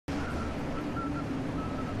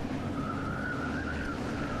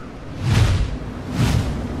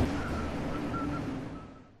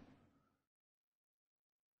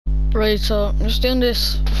Right, so I'm just doing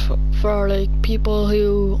this for like people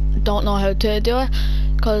who don't know how to do it,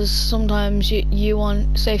 because sometimes you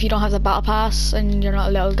want, say if you don't have the battle pass and you're not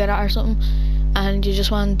allowed to get it or something, and you just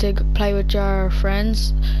want to play with your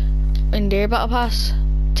friends in their battle pass,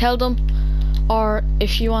 tell them. Or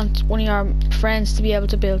if you want one of your friends to be able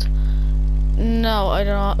to build. No, I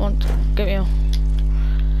do not want to give you.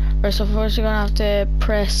 Right, so first you're gonna have to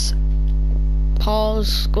press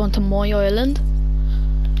pause, go into my island,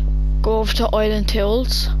 go over to island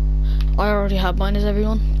tools. I already have mine as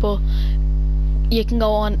everyone, but you can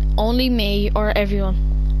go on only me or everyone,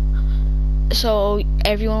 so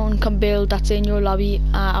everyone can build that's in your lobby,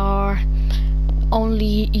 or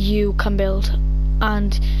only you can build.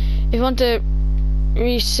 And if you want to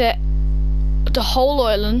reset the whole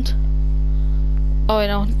island, oh you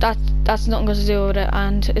know that's nothing got to do with it,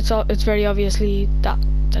 and it's very obviously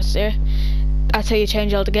that's there. That's how you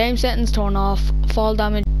change all the game settings, turn off fall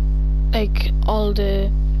damage, like all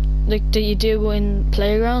the that you do in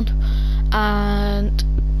Playground. And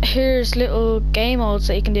here's little game modes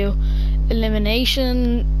that you can do: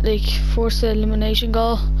 elimination, like force the elimination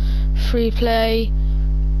goal, free play,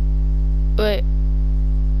 wait,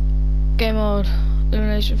 game mode,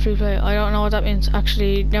 elimination, free play, I don't know what that means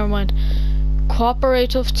actually, never mind.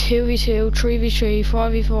 Cooperative, 2v2, 3v3,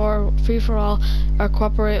 4v4, free for all, or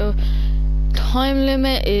cooperative. Time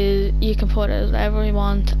limit is you can put it whatever you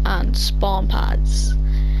want, and spawn pads.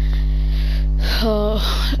 So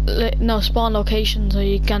no, spawn location, so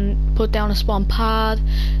you can put down a spawn pad,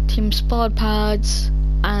 team spawn pads,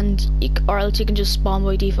 and or else you can just spawn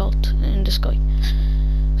by default in the sky.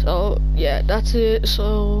 So yeah, that's it.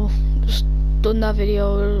 So just done that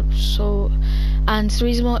video. So, and the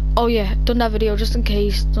reason why, oh yeah, done that video just in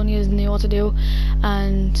case none of you knew what to do,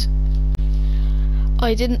 and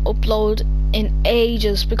I didn't upload in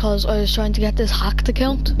ages because I was trying to get this hacked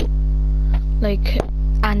account, like,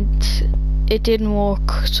 and it didn't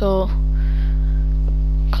work. So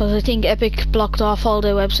because I think Epic blocked off all the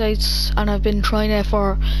websites, and I've been trying it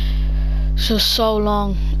for just so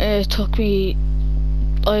long. It took me,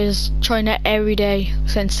 I was trying it every day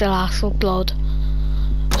since the last upload.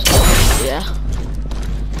 So yeah.